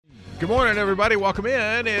Good morning, everybody. Welcome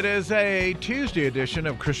in. It is a Tuesday edition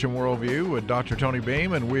of Christian Worldview with Dr. Tony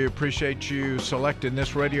Beam, and we appreciate you selecting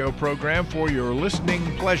this radio program for your listening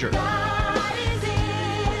pleasure.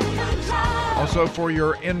 Also for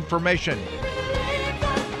your information.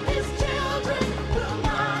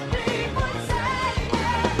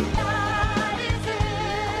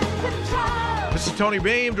 This is Tony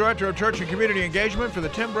Beam, Director of Church and Community Engagement for the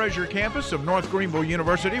Tim Brazier campus of North Greenville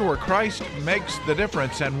University, where Christ makes the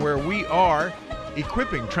difference and where we are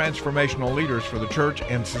equipping transformational leaders for the church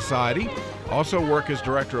and society. Also work as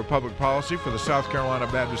Director of Public Policy for the South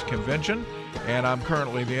Carolina Baptist Convention, and I'm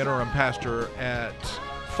currently the interim pastor at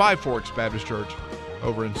Five Forks Baptist Church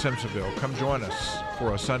over in Simpsonville. Come join us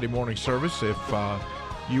for a Sunday morning service if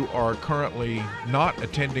you are currently not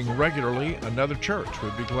attending regularly another church.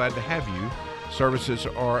 We'd be glad to have you. Services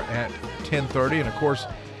are at 10:30, and of course,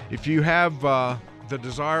 if you have the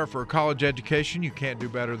desire for a college education, you can't do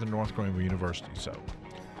better than North Greenville University. So,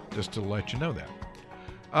 just to let you know that.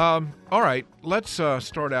 All right, let's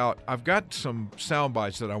start out. I've got some sound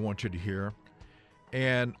bites that I want you to hear,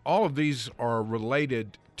 and all of these are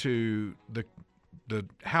related to the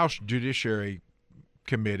House Judiciary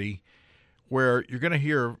Committee, where you're going to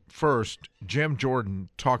hear first Jim Jordan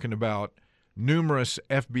talking about numerous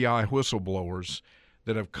FBI whistleblowers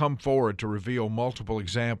that have come forward to reveal multiple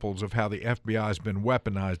examples of how the FBI has been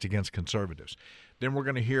weaponized against conservatives. Then we're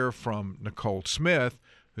going to hear from Nicole Smith,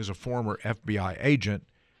 who's a former FBI agent,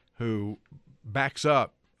 who backs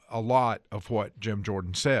up a lot of what Jim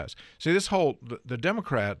Jordan says. See, this whole the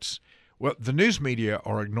Democrats, well, the news media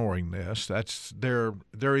are ignoring this. They're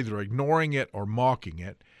either ignoring it or mocking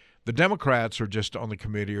it. The Democrats are just on the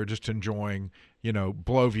committee are just enjoying,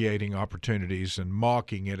 bloviating opportunities and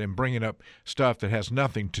mocking it and bringing up stuff that has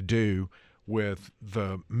nothing to do with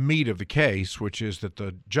the meat of the case, which is that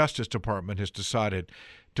the Justice Department has decided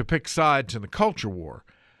to pick sides in the culture war.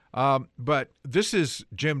 But this is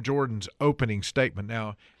Jim Jordan's opening statement.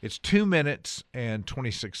 Now, it's 2 minutes and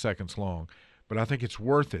 26 seconds long, but I think it's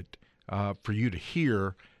worth it for you to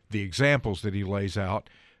hear the examples that he lays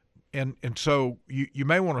out. And so you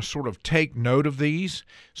may want to sort of take note of these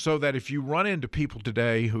so that if you run into people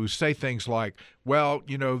today who say things like, well,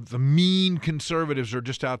 the mean conservatives are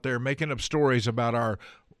just out there making up stories about our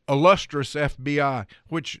illustrious FBI,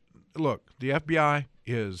 which, look, the FBI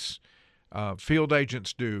is field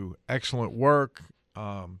agents do excellent work.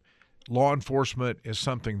 Law enforcement is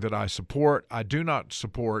something that I support. I do not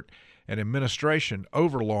support an administration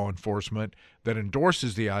over law enforcement that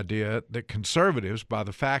endorses the idea that conservatives, by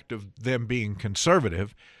the fact of them being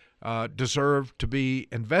conservative, deserve to be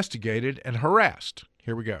investigated and harassed.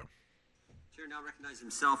 Here we go. Chair now recognizes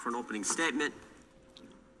himself for an opening statement.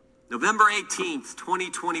 November 18th,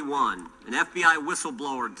 2021, an FBI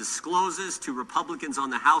whistleblower discloses to Republicans on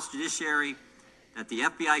the House Judiciary that the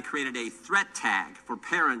FBI created a threat tag for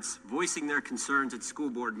parents voicing their concerns at school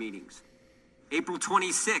board meetings. April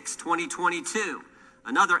 26, 2022,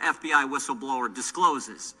 another FBI whistleblower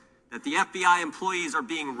discloses that the FBI employees are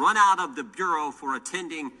being run out of the Bureau for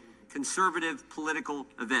attending conservative political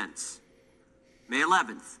events. May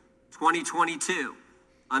 11th, 2022,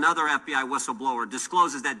 another FBI whistleblower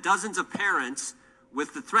discloses that dozens of parents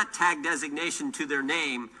with the threat tag designation to their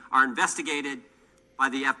name are investigated by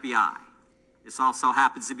the FBI. This also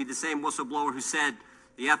happens to be the same whistleblower who said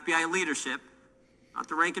the FBI leadership, not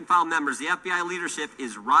the rank and file members, the FBI leadership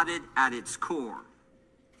is rotted at its core.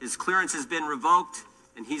 His clearance has been revoked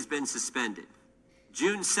and he's been suspended.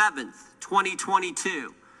 June 7th,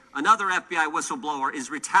 2022, another FBI whistleblower is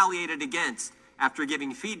retaliated against after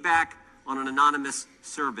giving feedback on an anonymous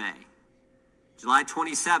survey. July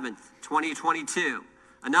 27th, 2022,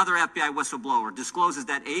 another FBI whistleblower discloses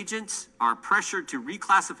that agents are pressured to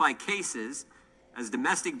reclassify cases as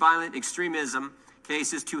domestic violent extremism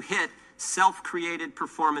cases to hit self-created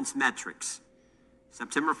performance metrics.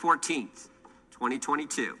 September 14th,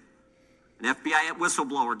 2022, an FBI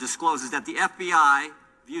whistleblower discloses that the FBI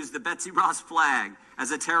views the Betsy Ross flag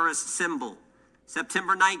as a terrorist symbol.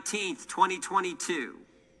 September 19th, 2022,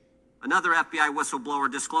 another FBI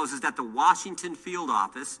whistleblower discloses that the Washington field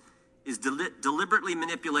office is deliberately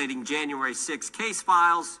manipulating January 6 case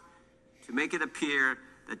files to make it appear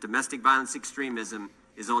that domestic violence extremism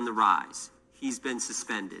is on the rise. He's been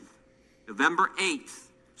suspended. November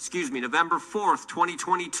 4th,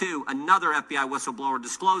 2022, another FBI whistleblower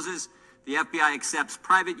discloses the FBI accepts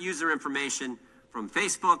private user information from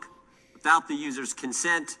Facebook without the user's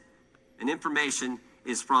consent, and information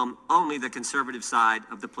is from only the conservative side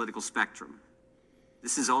of the political spectrum.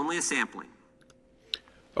 This is only a sampling.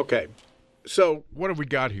 Okay, so what have we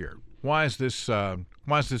got here? Why is this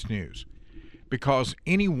news? because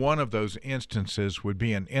any one of those instances would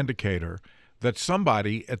be an indicator that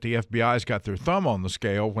somebody at the FBI has got their thumb on the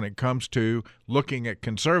scale when it comes to looking at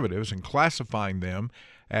conservatives and classifying them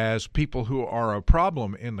as people who are a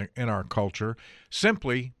problem in our culture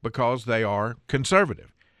simply because they are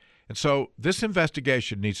conservative. And so this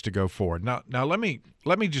investigation needs to go forward. Now let me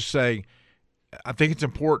just say, I think it's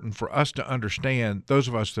important for us to understand, those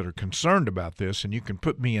of us that are concerned about this, and you can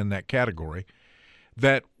put me in that category,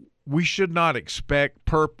 that we should not expect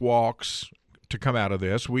perp walks to come out of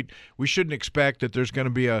this. We shouldn't expect that there's going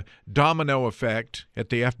to be a domino effect at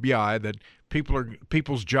the FBI, that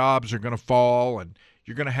people's jobs are going to fall and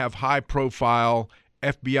you're going to have high-profile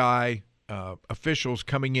FBI officials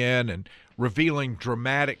coming in and revealing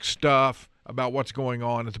dramatic stuff about what's going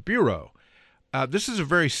on at the Bureau. This is a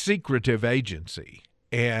very secretive agency,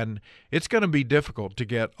 and it's going to be difficult to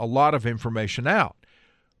get a lot of information out.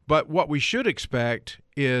 But what we should expect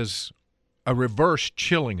is a reverse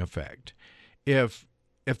chilling effect. If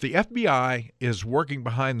the FBI is working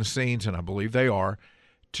behind the scenes, and I believe they are,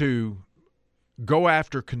 to go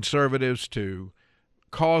after conservatives, to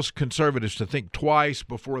cause conservatives to think twice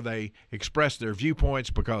before they express their viewpoints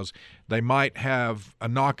because they might have a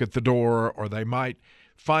knock at the door or they might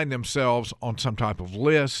find themselves on some type of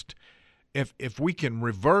list, if we can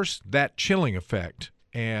reverse that chilling effect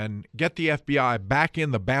and get the FBI back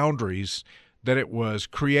in the boundaries that it was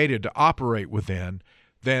created to operate within,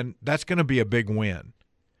 then that's going to be a big win.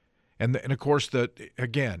 And of course,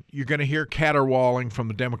 again, you're going to hear caterwauling from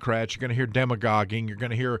the Democrats. You're going to hear demagoguing. You're going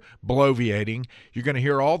to hear bloviating. You're going to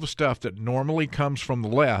hear all the stuff that normally comes from the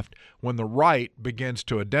left when the right begins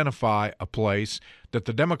to identify a place that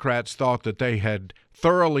the Democrats thought that they had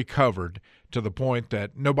thoroughly covered to the point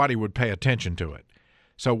that nobody would pay attention to it.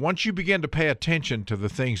 So once you begin to pay attention to the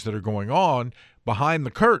things that are going on behind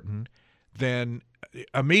the curtain, then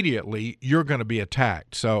immediately you're going to be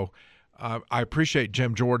attacked. So I appreciate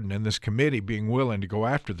Jim Jordan and this committee being willing to go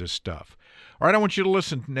after this stuff. All right, I want you to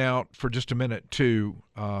listen now for just a minute to,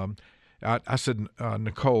 I said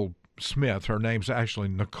Nicole Smith. Her name's actually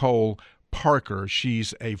Nicole Parker.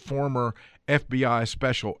 She's a former FBI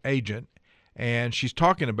special agent, and she's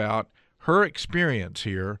talking about her experience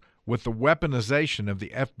here with the weaponization of the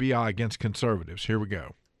FBI against conservatives. Here we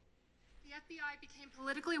go. The FBI became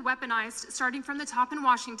politically weaponized, starting from the top in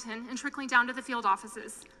Washington and trickling down to the field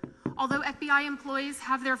offices. Although FBI employees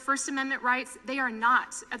have their First Amendment rights, they are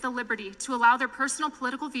not at the liberty to allow their personal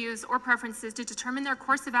political views or preferences to determine their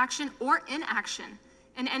course of action or inaction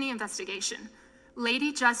in any investigation.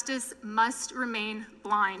 Lady Justice must remain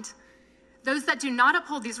blind. Those that do not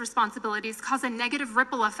uphold these responsibilities cause a negative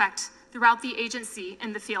ripple effect throughout the agency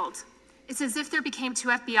and the field. It's as if there became two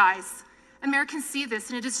FBIs. Americans see this,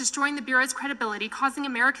 and it is destroying the Bureau's credibility, causing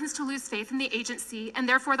Americans to lose faith in the agency and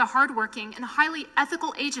therefore the hardworking and highly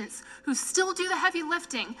ethical agents who still do the heavy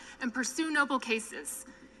lifting and pursue noble cases.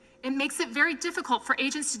 It makes it very difficult for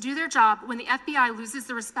agents to do their job when the FBI loses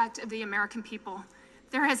the respect of the American people.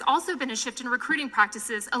 There has also been a shift in recruiting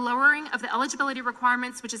practices, a lowering of the eligibility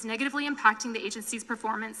requirements, which is negatively impacting the agency's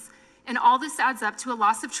performance. And all this adds up to a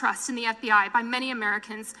loss of trust in the FBI by many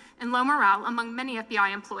Americans and low morale among many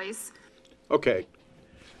FBI employees. Okay.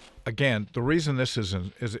 Again, the reason this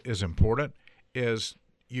is important is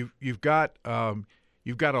you've got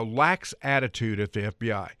a lax attitude at the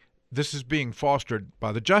FBI. This is being fostered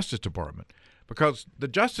by the Justice Department because the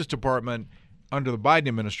Justice Department under the Biden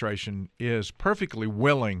administration is perfectly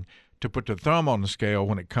willing to put the thumb on the scale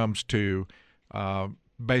when it comes to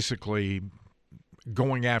basically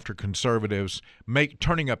going after conservatives,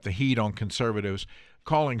 turning up the heat on conservatives,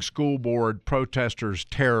 calling school board protesters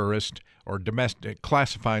terrorists or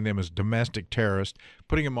classifying them as domestic terrorists,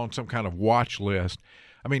 putting them on some kind of watch list.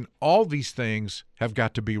 I mean, all these things have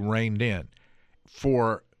got to be reined in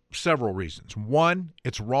for several reasons. One,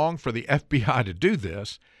 it's wrong for the FBI to do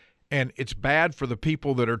this, and it's bad for the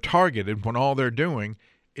people that are targeted when all they're doing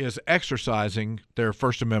is exercising their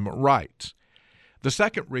First Amendment rights. The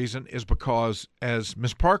second reason is because, as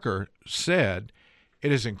Ms. Parker said,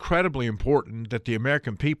 it is incredibly important that the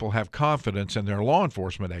American people have confidence in their law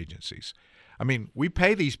enforcement agencies. I mean, we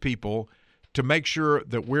pay these people to make sure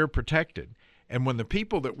that we're protected. And when the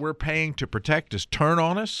people that we're paying to protect us turn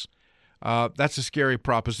on us, that's a scary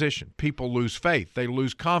proposition. People lose faith. They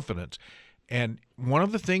lose confidence. And one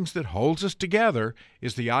of the things that holds us together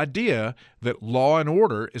is the idea that law and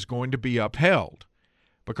order is going to be upheld.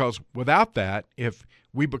 Because without that, if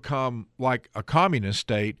we become like a communist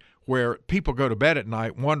state where people go to bed at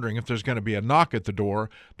night wondering if there's going to be a knock at the door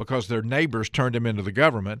because their neighbors turned them into the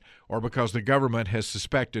government, or because the government has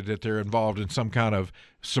suspected that they're involved in some kind of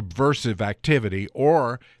subversive activity,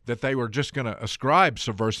 or that they were just going to ascribe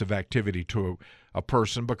subversive activity to a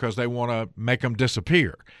person because they want to make them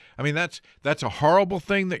disappear. I mean, that's a horrible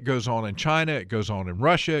thing that goes on in China. It goes on in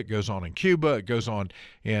Russia. It goes on in Cuba. It goes on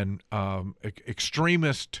in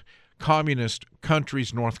extremist communist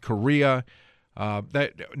countries, North Korea.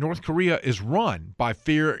 That North Korea is run by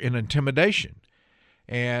fear and intimidation,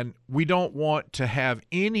 and we don't want to have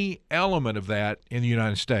any element of that in the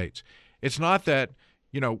United States. It's not that,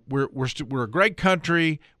 you know, we're a great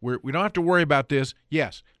country. We don't have to worry about this.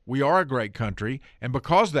 Yes, we are a great country, and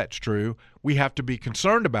because that's true, we have to be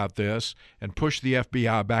concerned about this and push the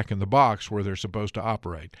FBI back in the box where they're supposed to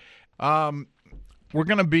operate. We're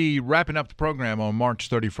going to be wrapping up the program on March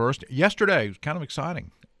 31st. Yesterday was kind of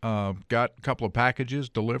exciting. Got a couple of packages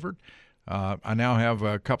delivered. I now have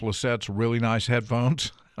a couple of sets of really nice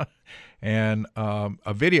headphones and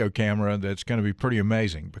a video camera that's going to be pretty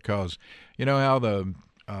amazing, because you know how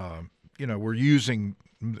we're using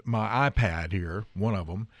my iPad here, one of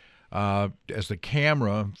them, as the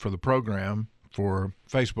camera for the program for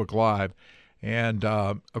Facebook Live. And,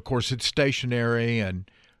 of course, it's stationary, and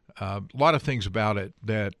a lot of things about it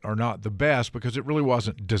that are not the best because it really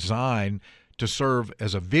wasn't designed to serve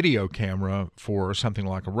as a video camera for something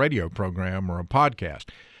like a radio program or a podcast.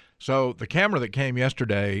 So the camera that came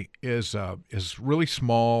yesterday is really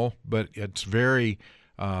small, but it's very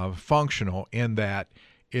functional in that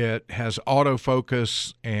it has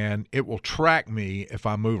autofocus and it will track me if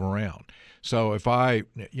I move around. So if I,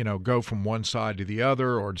 go from one side to the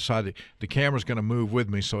other, or decide that the camera's going to move with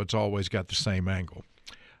me, so it's always got the same angle.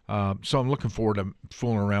 So I'm looking forward to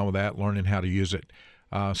fooling around with that, learning how to use it.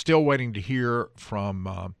 Still waiting to hear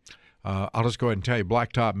from, I'll just go ahead and tell you,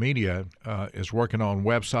 Blacktop Media is working on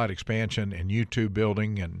website expansion and YouTube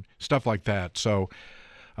building and stuff like that. So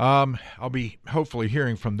I'll be hopefully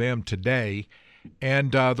hearing from them today.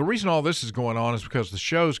 And the reason all this is going on is because the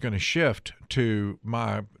show's going to shift to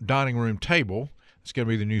my dining room table. It's going to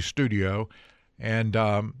be the new studio. And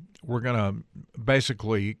we're going to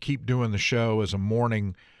basically keep doing the show as a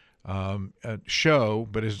morning show,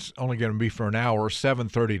 but it's only going to be for an hour,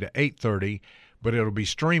 7:30 to 8:30, but it'll be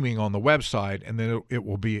streaming on the website, and then it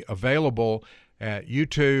will be available at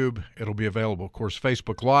YouTube. It'll be available, of course,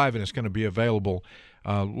 Facebook Live, and it's going to be available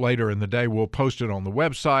later in the day. We'll post it on the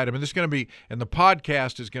website. I mean, it's going to be, and the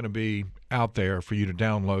podcast is going to be out there for you to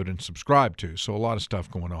download and subscribe to. So a lot of stuff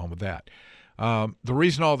going on with that. The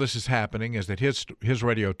reason all this is happening is that his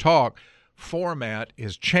Radio Talk format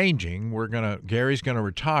is changing. Gary's going to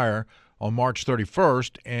retire on March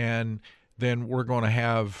 31st, and then we're going to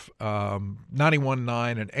have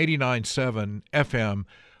 91.9 and 89.7 FM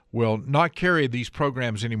will not carry these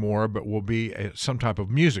programs anymore, but will be some type of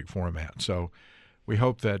music format. So we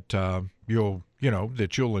hope that you'll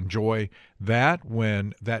enjoy that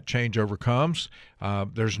when that changeover comes.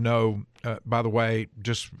 There's no, by the way,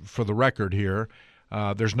 just for the record here,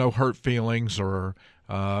 there's no hurt feelings or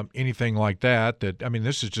anything like that.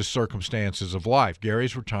 This is just circumstances of life.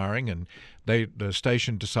 Gary's retiring, and the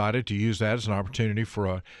station decided to use that as an opportunity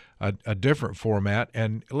for a different format.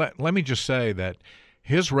 And let me just say that the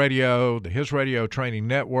His Radio Training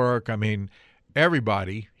Network,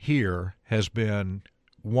 everybody here has been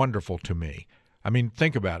wonderful to me.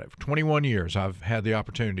 Think about it. For 21 years, I've had the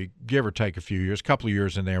opportunity, give or take a few years, a couple of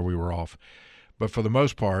years in there we were off, but for the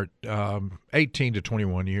most part, 18 to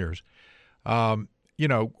 21 years. I've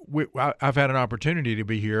had an opportunity to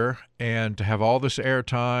be here and to have all this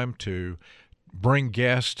airtime, to bring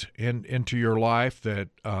guests into your life that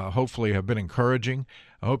hopefully have been encouraging.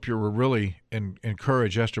 I hope you were really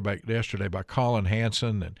encouraged yesterday by Colin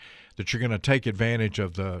Hansen, and that you're going to take advantage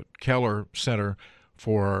of the Keller Center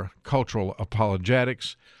for Cultural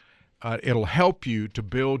Apologetics. It'll help you to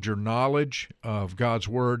build your knowledge of God's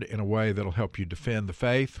Word in a way that'll help you defend the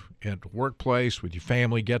faith in the workplace, with your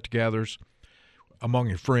family get-togethers, among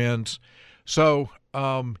your friends. So,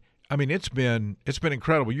 it's been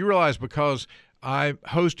incredible. You realize, because I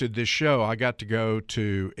hosted this show, I got to go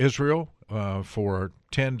to Israel for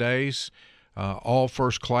 10 days, all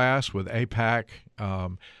first class with AIPAC.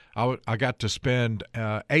 I got to spend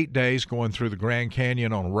 8 days going through the Grand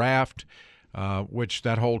Canyon on a raft, which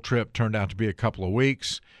that whole trip turned out to be a couple of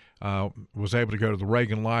weeks. Was able to go to the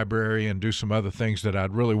Reagan Library and do some other things that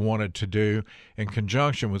I'd really wanted to do in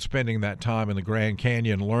conjunction with spending that time in the Grand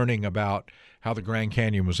Canyon, learning about how the Grand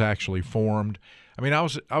Canyon was actually formed. I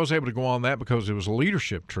was able to go on that because it was a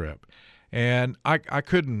leadership trip. And I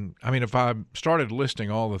couldn't, I mean, if I started listing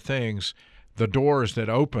all the things, the doors that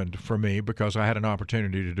opened for me because I had an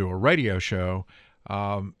opportunity to do a radio show,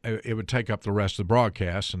 it would take up the rest of the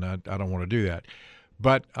broadcast, and I don't want to do that.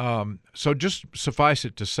 But so just suffice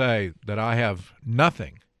it to say that I have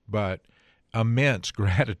nothing but immense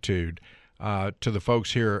gratitude to the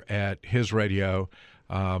folks here at His Radio,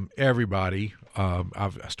 everybody.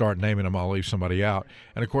 I've started naming them. I'll leave somebody out.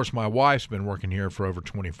 And, of course, my wife's been working here for over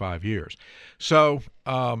 25 years. So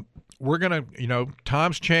we're going to,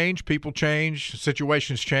 times change, people change,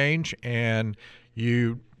 situations change, and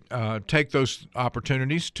you take those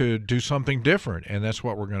opportunities to do something different, and that's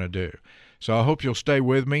what we're going to do. So I hope you'll stay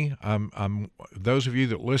with me. Those of you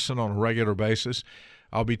that listen on a regular basis,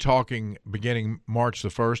 I'll be talking beginning March the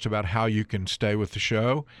 1st about how you can stay with the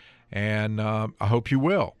show, and I hope you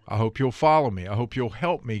will. I hope you'll follow me. I hope you'll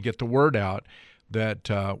help me get the word out that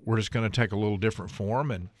we're just going to take a little different form.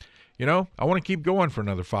 And, I want to keep going for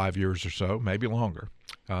another 5 years or so, maybe longer,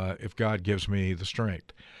 if God gives me the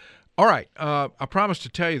strength. All right, I promised to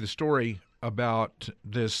tell you the story about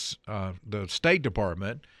this, the State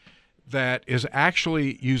Department that is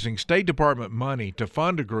actually using State Department money to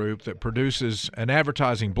fund a group that produces an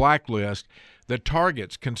advertising blacklist that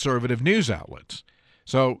targets conservative news outlets.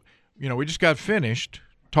 So, we just got finished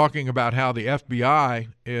talking about how the FBI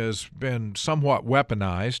has been somewhat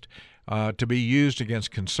weaponized to be used against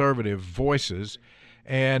conservative voices.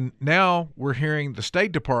 And now we're hearing the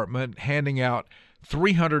State Department handing out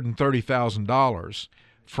 $330,000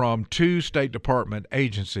 from two State Department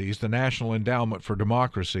agencies, the National Endowment for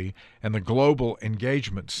Democracy and the Global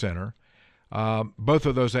Engagement Center. Both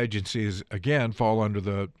of those agencies, again, fall under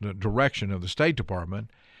the direction of the State Department.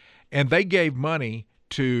 And they gave money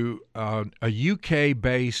to a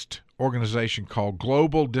UK-based organization called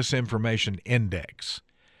Global Disinformation Index.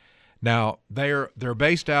 Now, they're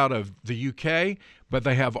based out of the UK, but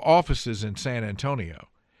they have offices in San Antonio.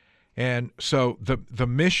 And so the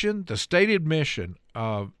mission, the stated mission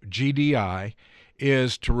of GDI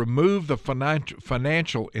is to remove the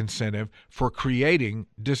financial incentive for creating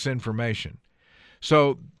disinformation.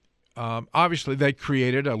 So obviously they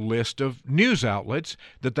created a list of news outlets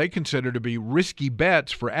that they consider to be risky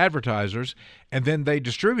bets for advertisers, and then they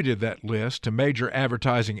distributed that list to major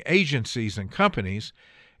advertising agencies and companies.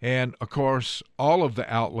 And, of course, all of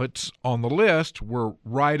the outlets on the list were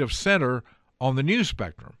right of center on the news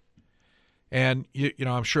spectrum. And,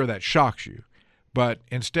 I'm sure that shocks you. But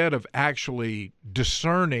instead of actually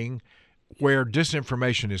discerning where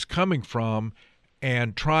disinformation is coming from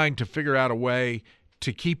and trying to figure out a way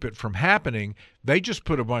to keep it from happening, they just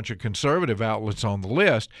put a bunch of conservative outlets on the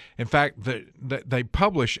list. In fact, they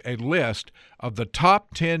publish a list of the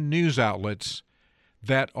top 10 news outlets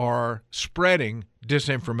that are spreading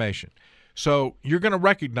disinformation. So you're going to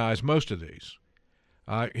recognize most of these.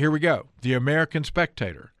 Here we go. The American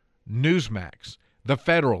Spectator, Newsmax, The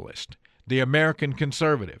Federalist, The American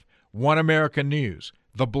Conservative, One American News,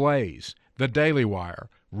 The Blaze, The Daily Wire,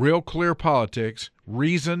 Real Clear Politics,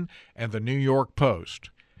 Reason, and The New York Post.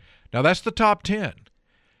 Now, that's the top 10.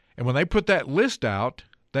 And when they put that list out,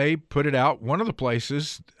 they put it out. One of the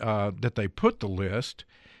places that they put the list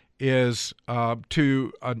is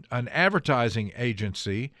to an advertising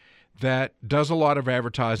agency that does a lot of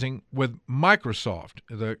advertising with Microsoft.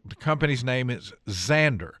 The company's name is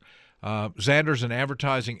Xandr. Xandr's an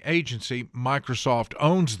advertising agency. Microsoft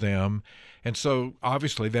owns them. And so,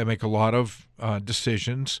 obviously, they make a lot of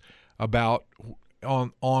decisions about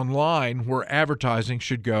online where advertising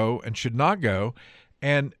should go and should not go.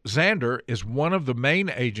 And Xandr is one of the main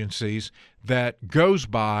agencies that goes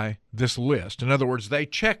by this list. In other words, they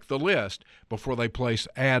check the list before they place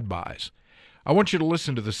ad buys. I want you to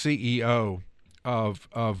listen to the CEO of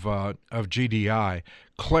GDI,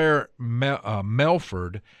 Claire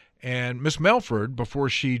Melford. And Ms. Melford, before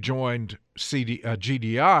she joined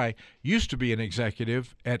GDI, used to be an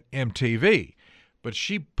executive at MTV. But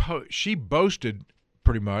she boasted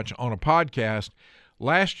pretty much on a podcast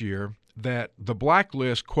last year that the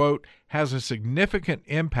blacklist, quote, has a significant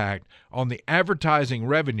impact on the advertising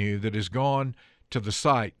revenue that has gone to the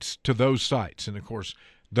sites, to those sites. And, of course,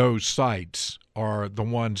 those sites are the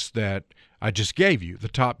ones that I just gave you, the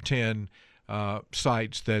top 10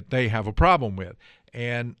 sites that they have a problem with.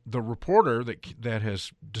 And the reporter that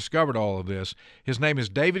has discovered all of this, his name is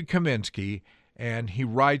David Kaminsky, and he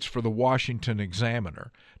writes for the Washington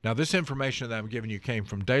Examiner. Now, this information that I'm giving you came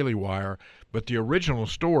from Daily Wire, but the original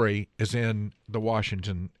story is in the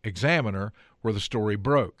Washington Examiner, where the story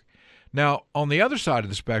broke. Now, on the other side of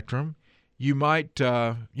the spectrum, you might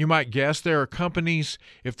guess there are companies,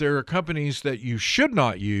 if there are companies that you should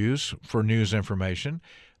not use for news information,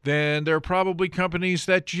 then there are probably companies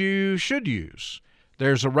that you should use.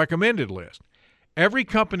 There's a recommended list. Every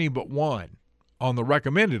company but one on the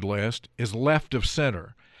recommended list is left of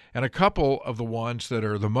center. And a couple of the ones that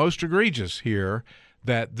are the most egregious here,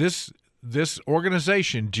 that this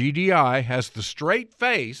organization, GDI, has the straight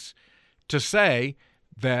face to say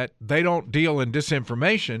that they don't deal in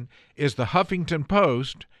disinformation, is the Huffington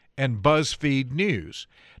Post and BuzzFeed News.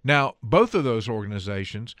 Now, both of those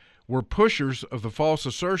organizations were pushers of the false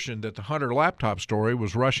assertion that the Hunter laptop story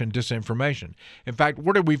was Russian disinformation. In fact,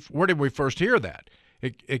 where did we first hear that?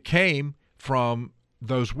 It came from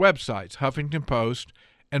those websites, Huffington Post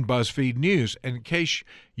and BuzzFeed News. And in case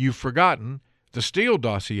you've forgotten, the Steele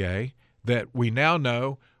dossier that we now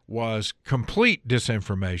know was complete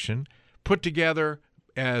disinformation, put together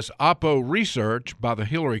as Oppo research by the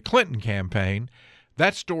Hillary Clinton campaign.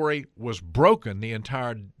 That story was broken. The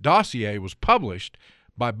entire dossier was published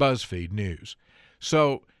by BuzzFeed News.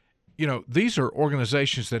 So, these are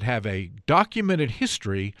organizations that have a documented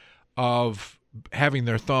history of having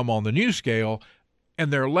their thumb on the news scale,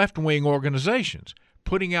 and they're left-wing organizations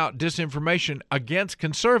putting out disinformation against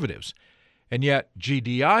conservatives. And yet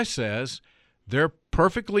GDI says they're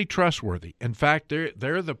perfectly trustworthy. In fact,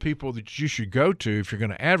 they're the people that you should go to if you're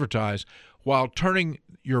going to advertise, while turning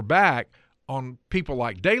your back on people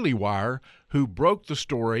like Daily Wire, who broke the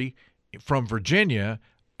story from Virginia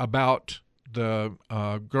about the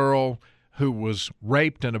girl who was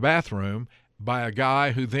raped in a bathroom by a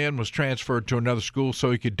guy who then was transferred to another school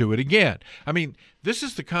so he could do it again. I mean, this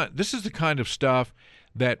is the kind of stuff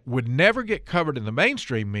that would never get covered in the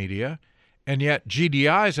mainstream media, and yet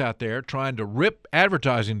GDI is out there trying to rip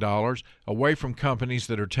advertising dollars away from companies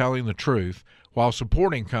that are telling the truth while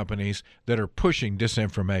supporting companies that are pushing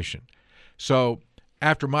disinformation. So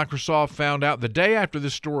after Microsoft found out, the day after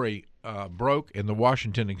this story broke in the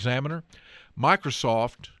Washington Examiner,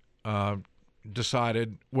 Microsoft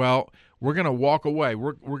decided, well, we're going to walk away.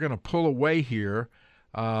 We're going to pull away here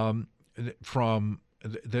from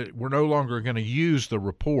we're no longer going to use the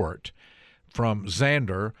report from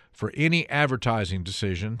Xandr for any advertising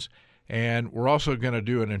decisions, and we're also going to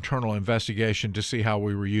do an internal investigation to see how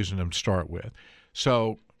we were using them to start with.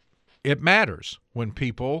 So it matters when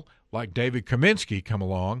people like David Kaminsky come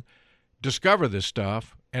along, discover this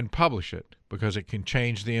stuff, and publish it, because it can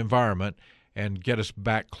change the environment and get us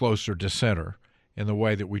back closer to center in the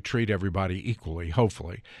way that we treat everybody equally,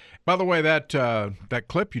 hopefully. By the way, that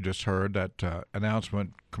clip you just heard, that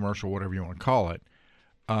announcement, commercial, whatever you want to call it,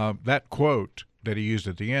 that quote that he used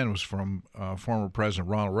at the end was from former President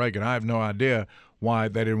Ronald Reagan. I have no idea why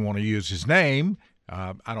they didn't want to use his name.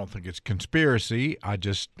 I don't think it's conspiracy. I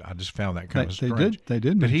just found that kind of strange. They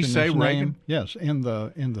did. Did he say Reagan? Name, yes, in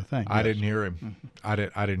the thing. I yes. didn't hear him.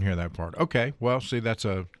 Mm-hmm. I didn't hear that part. Okay, well, see, that's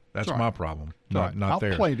my problem, not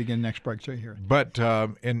theirs. I'll play it again next break so you hear it. But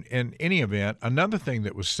in any event, another thing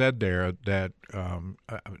that was said there that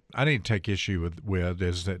I need to take issue with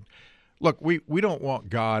is that, look, we don't want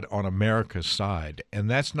God on America's side, and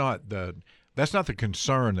that's not the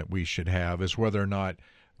concern that we should have, is whether or not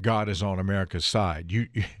God is on America's side.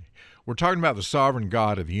 We're talking about the sovereign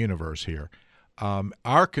God of the universe here.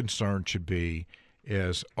 Our concern should be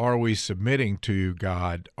is, are we submitting to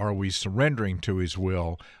God? Are we surrendering to His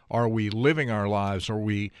will? Are we living our lives? Are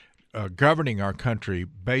we governing our country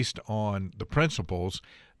based on the principles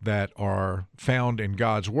that are found in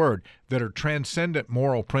God's Word, that are transcendent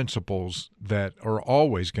moral principles that are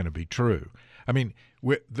always going to be true? I mean,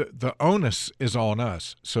 the onus is on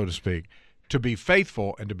us, so to speak, to be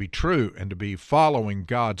faithful and to be true and to be following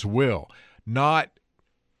God's will, not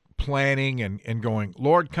planning and going,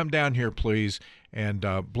 Lord, come down here, please, and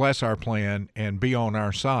bless our plan and be on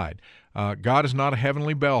our side. God is not a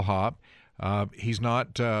heavenly bellhop. He's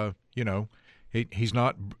not, he's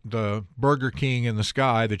not the Burger King in the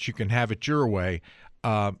sky that you can have it your way.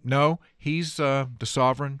 No, He's the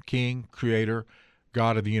sovereign King, Creator,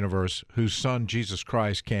 God of the universe, whose Son, Jesus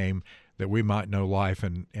Christ, came that we might know life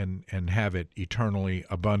and have it eternally,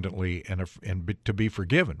 abundantly, and to be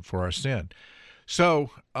forgiven for our sin.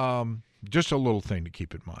 So just a little thing to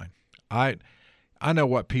keep in mind. I know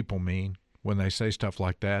what people mean when they say stuff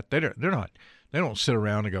like that. They don't sit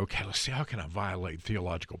around and go, okay, let's see, how can I violate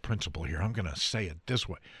theological principle here? I'm going to say it this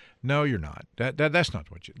way. No, you're not. That's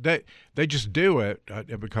not what they just do it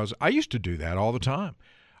because I used to do that all the time.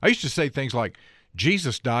 I used to say things like,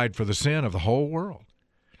 Jesus died for the sin of the whole world.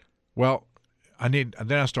 Well, then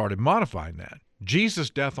I started modifying that. Jesus'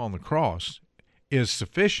 death on the cross is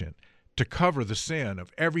sufficient to cover the sin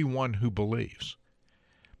of everyone who believes.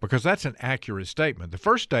 because that's an accurate statement. The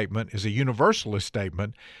first statement is a universalist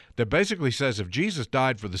statement that basically says if Jesus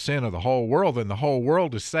died for the sin of the whole world, then the whole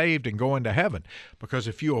world is saved and going to heaven. Because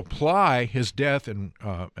if you apply his death and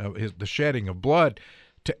the shedding of blood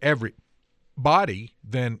to every body,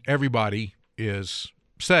 then everybody is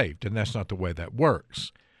saved, and that's not the way that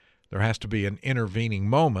works. There has to be an intervening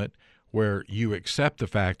moment where you accept the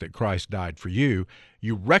fact that Christ died for you,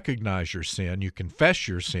 you recognize your sin, you confess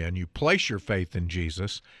your sin, you place your faith in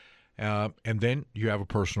Jesus, and then you have a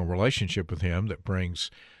personal relationship with him that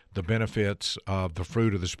brings the benefits of the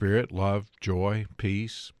fruit of the Spirit: love, joy,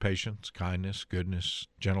 peace, patience, kindness, goodness,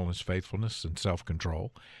 gentleness, faithfulness, and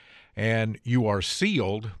self-control. And you are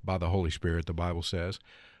sealed by the Holy Spirit, the Bible says,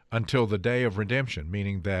 until the day of redemption,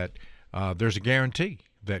 meaning that there's a guarantee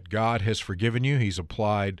that God has forgiven you. He's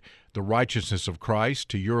applied the righteousness of Christ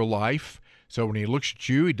to your life. So when he looks at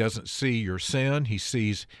you, he doesn't see your sin. He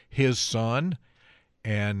sees his Son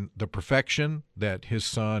and the perfection that his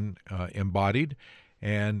Son embodied.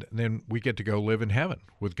 And then we get to go live in heaven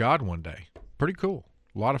with God one day. Pretty cool.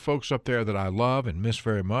 A lot of folks up there that I love and miss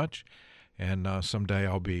very much. And someday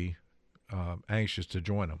I'll be anxious to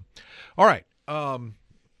join them. All right.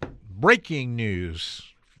 Breaking news.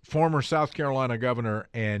 Former South Carolina Governor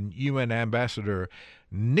and UN Ambassador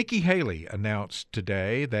Nikki Haley announced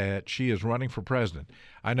today that she is running for president.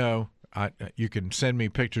 I know you can send me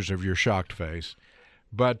pictures of your shocked face,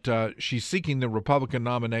 but she's seeking the Republican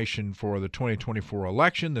nomination for the 2024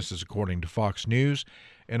 election. This is according to Fox News.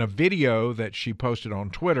 In a video that she posted on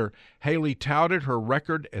Twitter, Haley touted her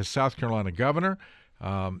record as South Carolina governor.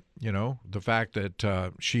 The fact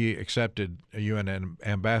that she accepted a UN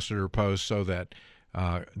ambassador post so that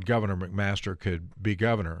Governor McMaster could be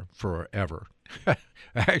governor forever.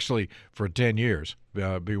 Actually, for 10 years,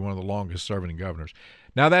 be one of the longest serving governors.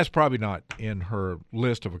 Now, that's probably not in her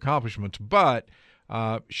list of accomplishments, but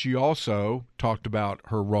she also talked about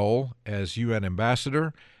her role as UN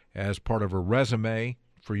ambassador as part of her resume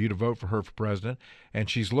for you to vote for her for president, and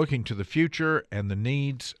she's looking to the future and the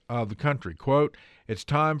needs of the country. Quote, "It's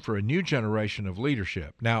time for a new generation of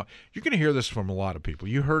leadership." Now, you're going to hear this from a lot of people.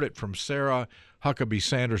 You heard it from Sarah Huckabee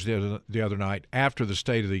Sanders the other night after the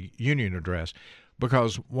State of the Union address,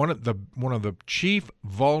 because one of the chief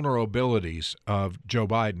vulnerabilities of Joe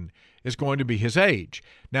Biden is going to be his age.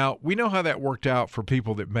 Now, we know how that worked out for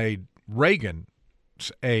people that made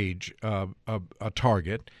Reagan's age a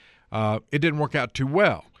target. It didn't work out too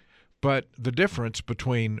well. But the difference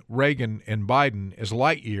between Reagan and Biden is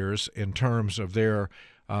light years in terms of their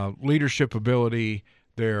leadership ability,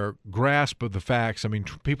 their grasp of the facts. I mean,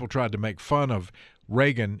 people tried to make fun of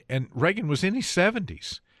Reagan, and Reagan was in his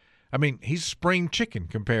 70s. I mean, he's spring chicken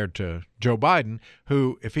compared to Joe Biden,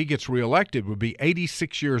 who, if he gets reelected, would be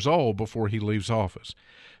 86 years old before he leaves office.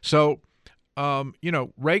 So,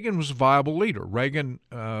 Reagan was a viable leader. Reagan,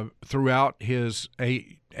 throughout his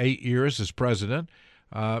eight years as president,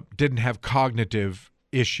 didn't have cognitive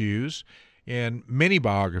issues. In many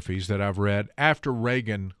biographies that I've read, after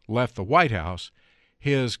Reagan left the White House,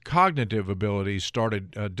 his cognitive abilities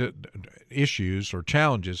started issues or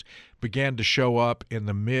challenges began to show up in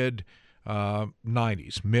the mid to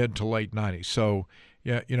late 90s. So,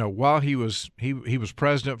 while he was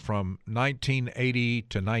president from 1980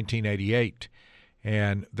 to 1988,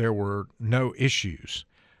 and there were no issues.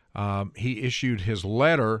 He issued his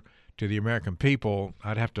letter to the American people.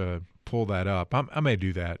 I'd have to pull that up. I may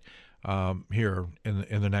do that here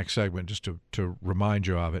in the next segment just to remind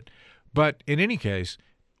you of it. But in any case,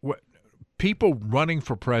 people running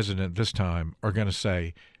for president this time are going to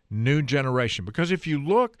say new generation. Because if you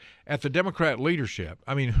look at the Democrat leadership,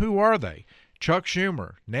 I mean, who are they? Chuck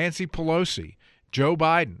Schumer, Nancy Pelosi, Joe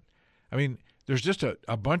Biden. I mean, there's just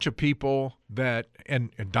a bunch of people that,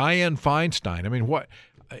 and Dianne Feinstein. I mean, what?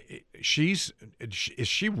 Is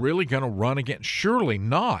she really going to run again? Surely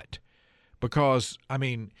not, because, I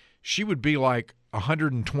mean, she would be like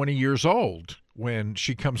 120 years old when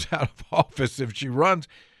she comes out of office if she runs.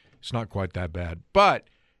 It's not quite that bad. But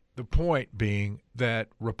the point being that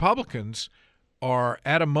Republicans are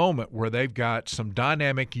at a moment where they've got some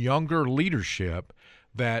dynamic younger leadership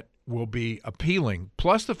that will be appealing,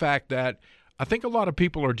 plus the fact that I think a lot of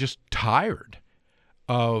people are just tired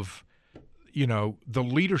of the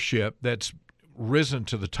leadership that's risen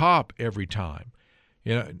to the top every time.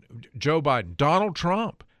 Joe Biden, Donald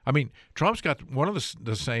Trump. I mean, Trump's got one of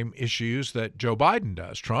the same issues that Joe Biden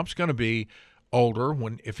does. Trump's going to be older.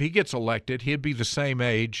 If he gets elected, he'd be the same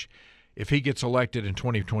age if he gets elected in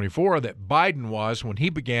 2024 that Biden was when he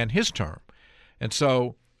began his term. And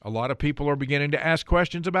so a lot of people are beginning to ask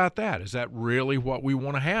questions about that. Is that really what we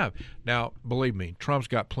want to have? Now, believe me, Trump's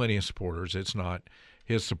got plenty of supporters. It's not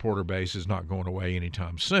his supporter base is not going away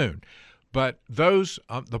anytime soon. But those,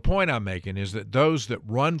 the point I'm making is that those that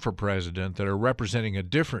run for president that are representing a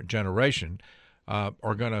different generation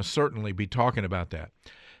are going to certainly be talking about that.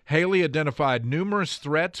 Haley identified numerous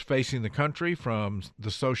threats facing the country from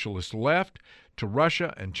the socialist left to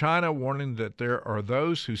Russia and China, warning that there are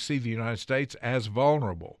those who see the United States as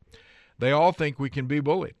vulnerable. They all think we can be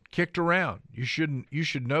bullied, kicked around. You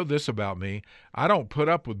should know this about me. I don't put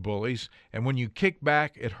up with bullies, and when you kick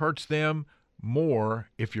back, it hurts them more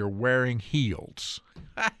if you're wearing heels.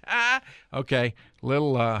 Okay,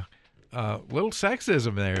 little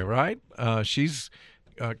sexism there, right? She's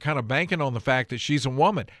kind of banking on the fact that she's a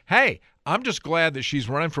woman. Hey, I'm just glad that she's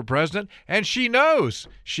running for president, and she knows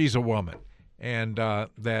she's a woman, and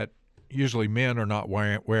that usually men are not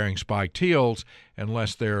wearing spiked heels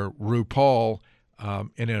unless they're RuPaul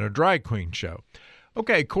and in a drag queen show.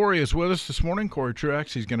 Okay, Corey is with us this morning. Corey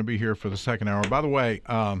Truax. He's going to be here for the second hour. By the way,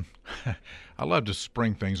 I love to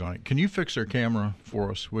spring things on it. Can you fix their camera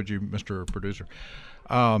for us, would you, Mr. Producer?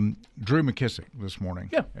 Drew McKissick this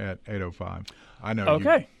morning at 8:05. I know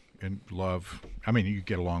you and love. I mean, you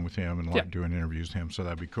get along with him and like doing interviews with him, so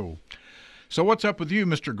that'd be cool. So what's up with you,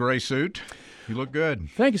 Mr. Gray Suit? You look good.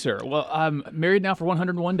 Thank you, sir. Well, I'm married now for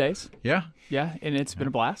 101 days. Yeah? Yeah, and it's been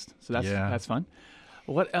a blast. So that's fun.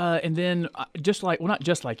 And then not just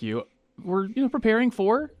like you, we're preparing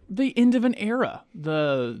for the end of an era.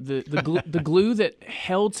 The glue that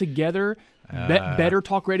held together Better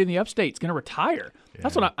Talk Radio in the Upstate is going to retire. Yeah.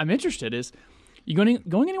 That's what I'm interested in. You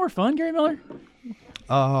going anywhere fun, Gary Miller?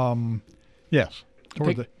 Yes,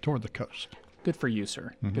 toward the coast. Good for you,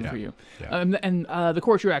 sir. Good for you. Yeah. And the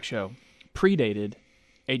Corey Truax Show predated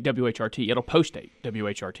WHRT. It'll post-date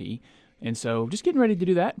WHRT. And so just getting ready to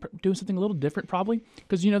do that, doing something a little different probably,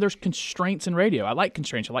 because, there's constraints in radio. I like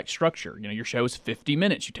constraints. I like structure. Your show is 50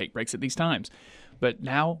 minutes. You take breaks at these times. But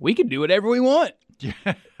now we can do whatever we want.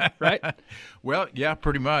 Yeah. Right? Well, yeah,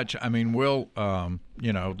 pretty much. I mean, we'll,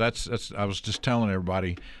 that's I was just telling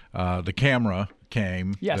everybody, the camera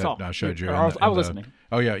came that I showed you. I was listening.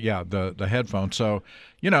 Oh, yeah, the headphones. So,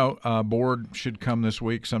 board should come this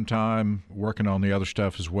week sometime, working on the other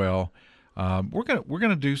stuff as well. We're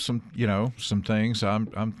gonna do some things.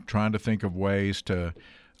 I'm trying to think of ways to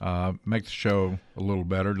make the show a little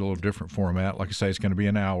better, a little different format. Like I say, it's going to be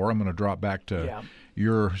an hour. I'm going to drop back to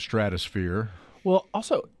your stratosphere. Well,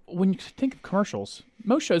 also when you think of commercials,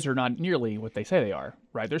 most shows are not nearly what they say they are.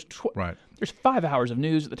 Right? There's 5 hours of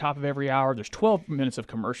news at the top of every hour. There's 12 minutes of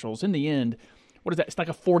commercials. In the end, what is that? It's like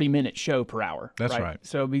a 40-minute show per hour. That's right.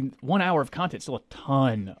 So 1 hour of content is still a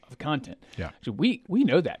ton of content. Yeah. So we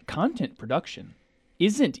know that content production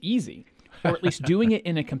isn't easy, or at least doing it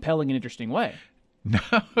in a compelling and interesting way. No,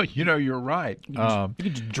 you're right. You can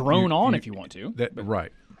just drone on if you want to.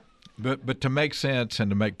 Right. But to make sense and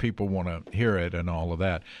to make people want to hear it and all of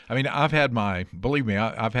that. I mean, I've had my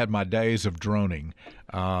days of droning,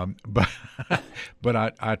 but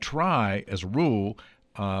I try as a rule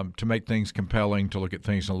to make things compelling, to look at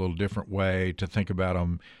things in a little different way, to think about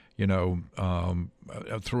them,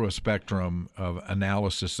 through a spectrum of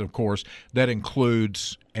analysis, of course, that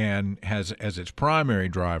includes and has as its primary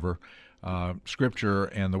driver Scripture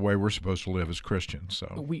and the way we're supposed to live as Christians.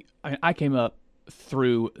 So I came up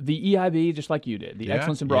through the EIB just like you did, the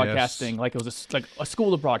Excellence in Broadcasting, like it was like a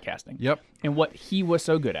school of broadcasting. Yep. And what he was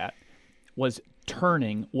so good at was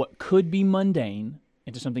turning what could be mundane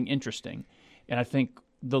into something interesting. And I think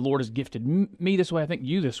the Lord has gifted me this way. I think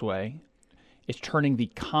you this way. It's turning the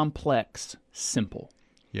complex simple.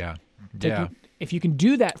 Yeah. If you can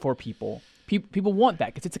do that for people, people want that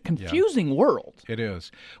because it's a confusing world. It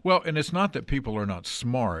is. Well, and it's not that people are not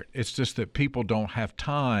smart. It's just that people don't have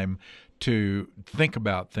time to think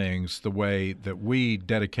about things the way that we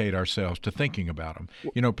dedicate ourselves to thinking about them.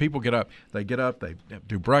 People get up, they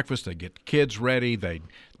do breakfast, they get kids ready, they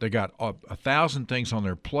got 1,000 things on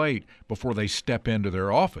their plate before they step into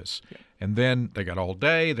their office. Yeah. And then they got all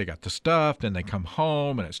day, they got the stuff, then they come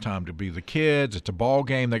home and it's time to be the kids, it's a ball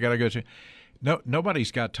game they got to go to.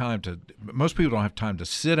 Nobody's got time to, most people don't have time to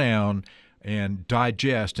sit down and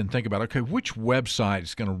digest and think about, okay, which website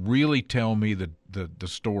is going to really tell me the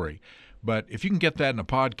story? But if you can get that in a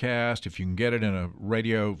podcast, if you can get it in a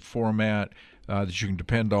radio format that you can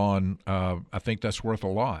depend on, I think that's worth a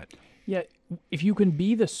lot. Yeah, if you can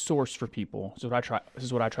be the source for people, this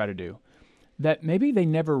is what I try to do, that maybe they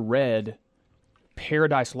never read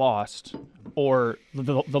Paradise Lost or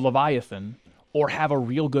the Leviathan or have a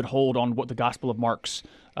real good hold on what the Gospel of Mark's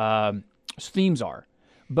themes are.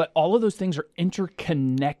 But all of those things are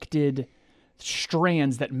interconnected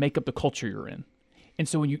strands that make up the culture you're in. And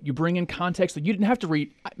so when you bring in context that you didn't have to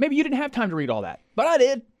read, maybe you didn't have time to read all that, but I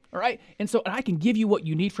did. All right. And so I can give you what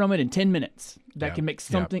you need from it in 10 minutes that can make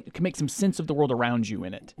can make some sense of the world around you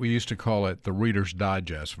in it. We used to call it the Reader's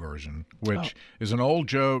Digest version, which is an old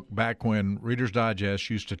joke back when Reader's Digest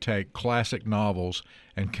used to take classic novels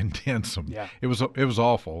and condense them. Yeah. It was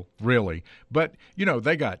awful, really. But,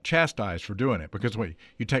 they got chastised for doing it because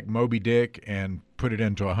you take Moby Dick and put it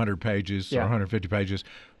into 100 pages or 150 pages.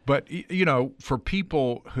 But, for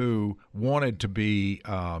people who wanted to be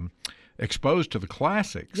exposed to the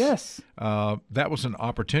classics, that was an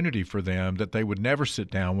opportunity for them that they would never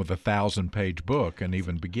sit down with a 1,000-page book and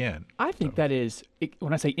even begin. I think that is,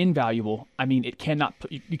 when I say invaluable, I mean you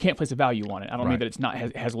can't place a value on it. I don't mean that it's not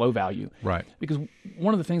has low value. Right. Because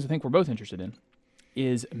one of the things I think we're both interested in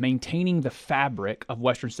is maintaining the fabric of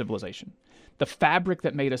Western civilization. The fabric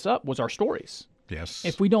that made us up was our stories. Yes.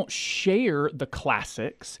 If we don't share the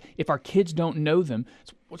classics, if our kids don't know them,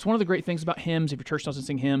 it's one of the great things about hymns. If your church doesn't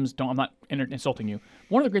sing hymns, I'm not insulting you.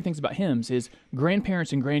 One of the great things about hymns is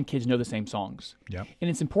grandparents and grandkids know the same songs. Yep. And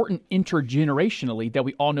it's important intergenerationally that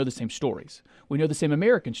we all know the same stories. We know the same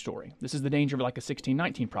American story. This is the danger of like a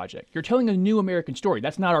 1619 project. You're telling a new American story.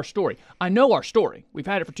 That's not our story. I know our story. We've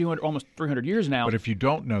had it for almost 300 years now. But if you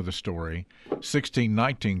don't know the story,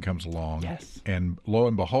 1619 comes along, Yes. and lo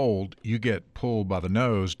and behold, you get pulled by the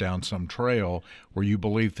nose down some trail where you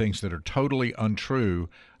believe things that are totally untrue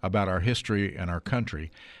about our history and our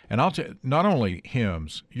country. And I'll tell you, not only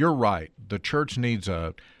hymns, you're right, the church needs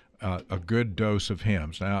a good dose of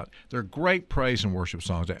hymns. Now, they're great praise and worship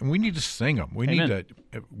songs, and we need to sing them. We Amen. need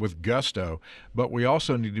to with gusto, but we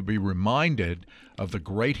also need to be reminded of the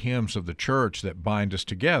great hymns of the church that bind us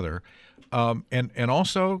together. And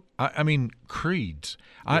also, I mean, creeds.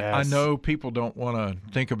 I know people don't want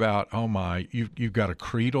to think about, you've got a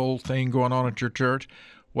creedal thing going on at your church.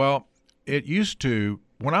 Well, it used to,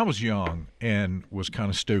 when I was young and was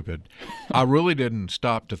kind of stupid, I really didn't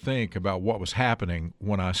stop to think about what was happening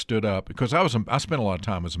when I stood up, because I spent a lot of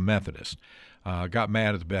time as a Methodist. Got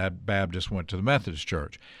mad at the Baptist, went to the Methodist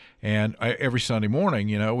church. And every Sunday morning,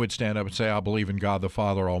 we'd stand up and say, I believe in God the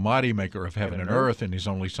Father Almighty, maker of heaven and earth, and his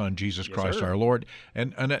only Son, Jesus Christ, our Lord.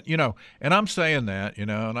 And I'm saying that,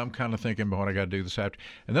 and I'm kind of thinking about what I got to do this afternoon.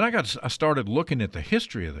 And then I started looking at the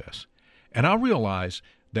history of this, and I realized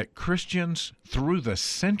that Christians through the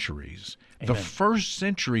centuries, the first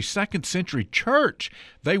century, second century church,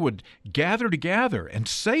 they would gather together and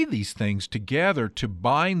say these things together to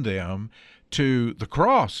bind them to the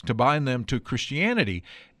cross, to bind them to Christianity,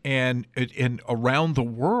 and around the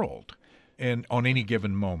world, and on any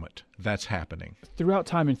given moment, that's happening. Throughout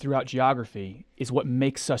time and throughout geography is what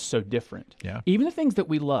makes us so different. Yeah. Even the things that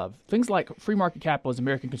we love, things like free market capitalism,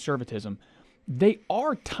 American conservatism, they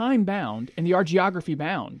are time-bound and they are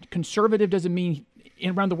geography-bound. Conservative doesn't mean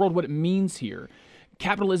around the world what it means here.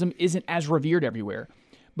 Capitalism isn't as revered everywhere.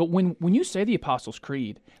 But when you say the Apostles'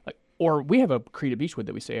 Creed, or we have a creed at Beechwood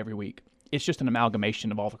that we say every week, it's just an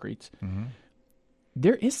amalgamation of all the creeds. Mm-hmm.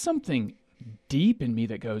 There is something deep in me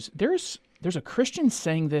that goes, there's a Christian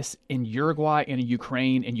saying this in Uruguay and in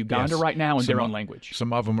Ukraine and Uganda right now in their own language.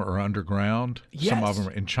 Some of them are underground. Yes. Some of them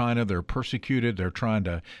are in China. They're persecuted. They're trying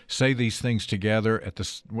to say these things together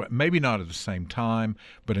maybe not at the same time,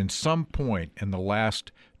 but in some point in the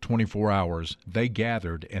last 24 hours, they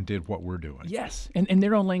gathered and did what we're doing. Yes, and in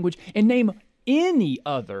their own language. And name any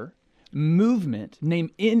other movement, name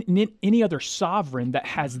any other sovereign that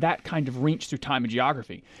has that kind of reach through time and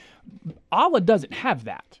geography. Allah doesn't have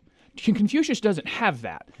that. Confucius doesn't have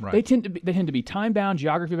that. Right. They tend to be time-bound,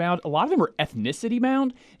 geography-bound. A lot of them are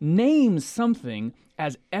ethnicity-bound. Name something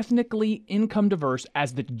as ethnically income diverse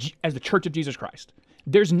as the Church of Jesus Christ.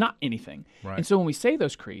 There's not anything. Right. And so when we say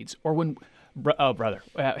those creeds, or when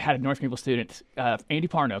had a North Greenville student, Andy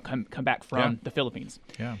Parno, come back from the Philippines.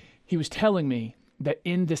 Yeah. He was telling me that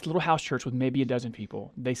in this little house church with maybe a dozen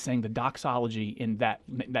people, they sang the doxology in that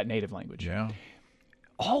native language. Yeah.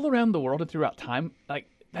 All around the world and throughout time,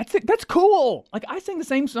 that's it. That's cool. I sang the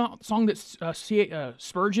same song that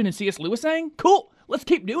Spurgeon and C.S. Lewis sang. Cool. Let's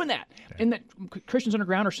keep doing that. Yeah. And that Christians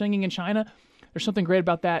Underground are singing in China. There's something great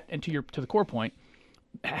about that. And to the core point,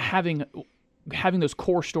 having those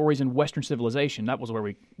core stories in Western civilization, that was where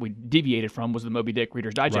we deviated from, was the Moby Dick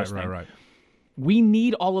Reader's Digest thing. Right. We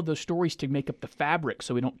need all of those stories to make up the fabric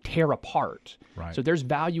so we don't tear apart. Right. So there's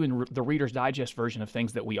value in the Reader's Digest version of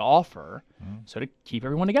things that we offer so to keep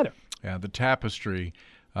everyone together. Yeah, the tapestry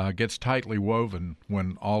gets tightly woven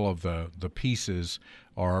when all of the pieces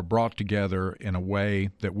are brought together in a way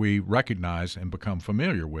that we recognize and become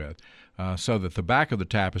familiar with, so that the back of the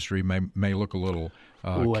tapestry may look a little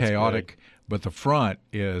chaotic, but the front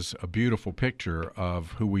is a beautiful picture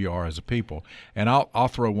of who we are as a people. And I'll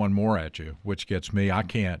throw one more at you, which gets me. I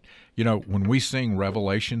can't. When we sing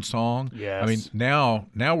Revelation song, yes. I mean,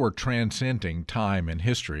 now we're transcending time and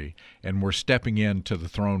history, and we're stepping into the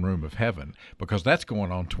throne room of heaven, because that's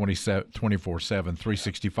going on 24/7,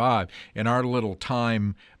 365. In our little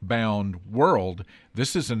time-bound world,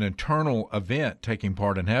 this is an eternal event taking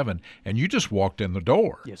part in heaven, and you just walked in the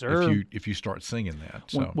door. Yes, sir. If you start singing that.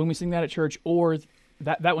 So. When we sing that at church, or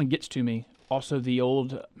that one gets to me. Also, the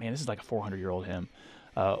old, man, this is like a 400-year-old hymn.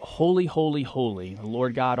 Holy, holy, holy, the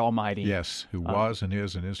Lord God Almighty. Yes, who was and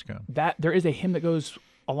is to come. That there is a hymn that goes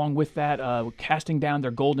along with that, casting down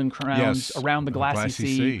their golden crowns around the glassy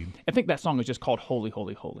sea. I think that song is just called Holy,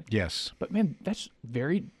 Holy, Holy. Yes. But man, that's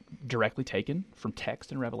very directly taken from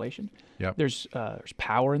text and Revelation. Yep. There's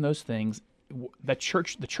power in those things. The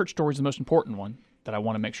church story is the most important one that I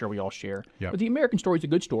want to make sure we all share. Yep. But the American story is a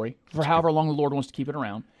good story for however long the Lord wants to keep it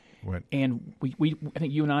around. And I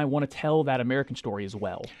think you and I want to tell that American story as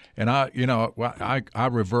well. And I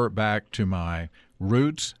revert back to my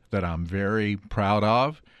roots that I'm very proud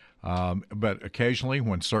of. But occasionally,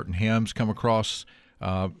 when certain hymns come across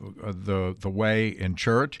the way in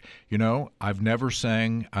church, I've never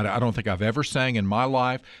sang. I don't think I've ever sang in my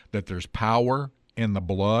life that there's power in the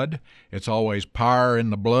blood. It's always power in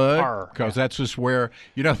the blood, because that's just where,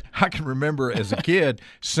 I can remember as a kid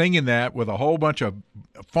singing that with a whole bunch of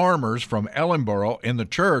farmers from Ellenboro in the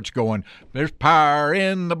church going, there's power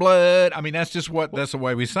in the blood. I mean, that's the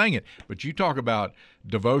way we sang it. But you talk about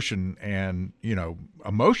devotion and,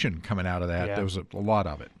 emotion coming out of that. Yeah. There was a lot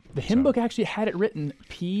of it. The hymn book actually had it written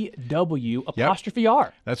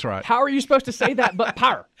PW''R. That's right. How are you supposed to say that but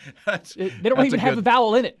power? They don't even have the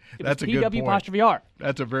vowel in it. That's a good point. PW''R.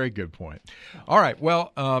 That's a very good point. All right.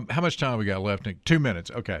 Well, how much time we got left, Nick? 2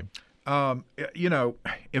 minutes. Okay.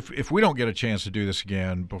 If we don't get a chance to do this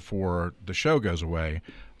again before the show goes away,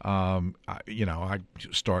 I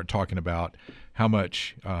start talking about how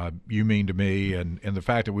much you mean to me, and the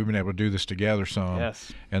fact that we've been able to do this together some,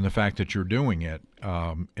 yes. And the fact that you're doing it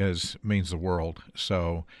means the world.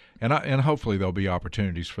 So, and hopefully there'll be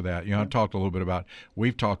opportunities for that. We've talked a little bit about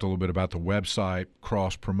the website,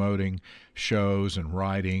 cross-promoting shows and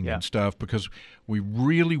writing and stuff, because we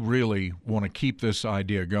really, really want to keep this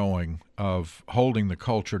idea going of holding the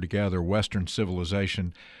culture together, Western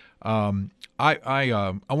civilization. I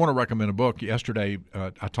want to recommend a book. Yesterday,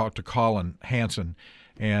 I talked to Colin Hansen,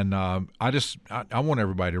 and I want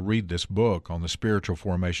everybody to read this book on the spiritual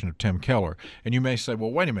formation of Tim Keller. And you may say,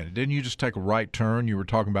 well, wait a minute, didn't you just take a right turn? You were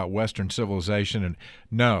talking about Western civilization. And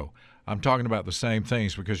no, I'm talking about the same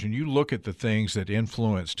things, because when you look at the things that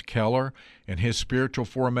influenced Keller and his spiritual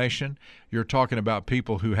formation, you're talking about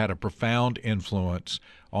people who had a profound influence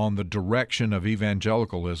on the direction of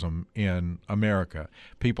evangelicalism in America.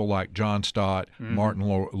 People like John Stott,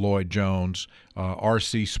 Martin Lloyd-Jones,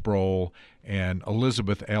 R.C. Sproul, and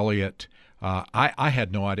Elisabeth Elliot. I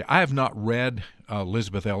had no idea. I have not read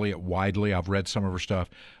Elisabeth Elliot widely. I've read some of her stuff.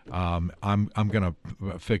 I'm going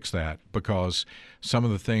to fix that, because some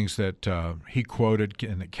of the things that he quoted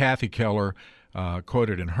and that Kathy Keller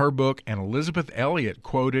quoted in her book, and Elisabeth Elliot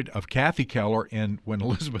quoted of Kathy Keller when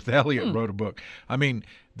Elisabeth Elliot wrote a book. I mean,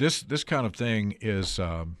 this kind of thing is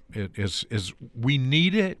we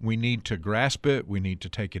need it. We need to grasp it. We need to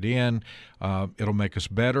take it in. It'll make us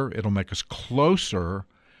better. It'll make us closer,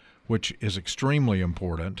 which is extremely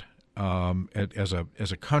important as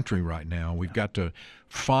a country right now. We've got to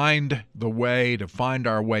find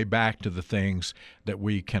our way back to the things that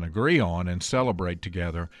we can agree on and celebrate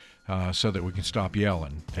together, so that we can stop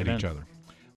yelling at each other.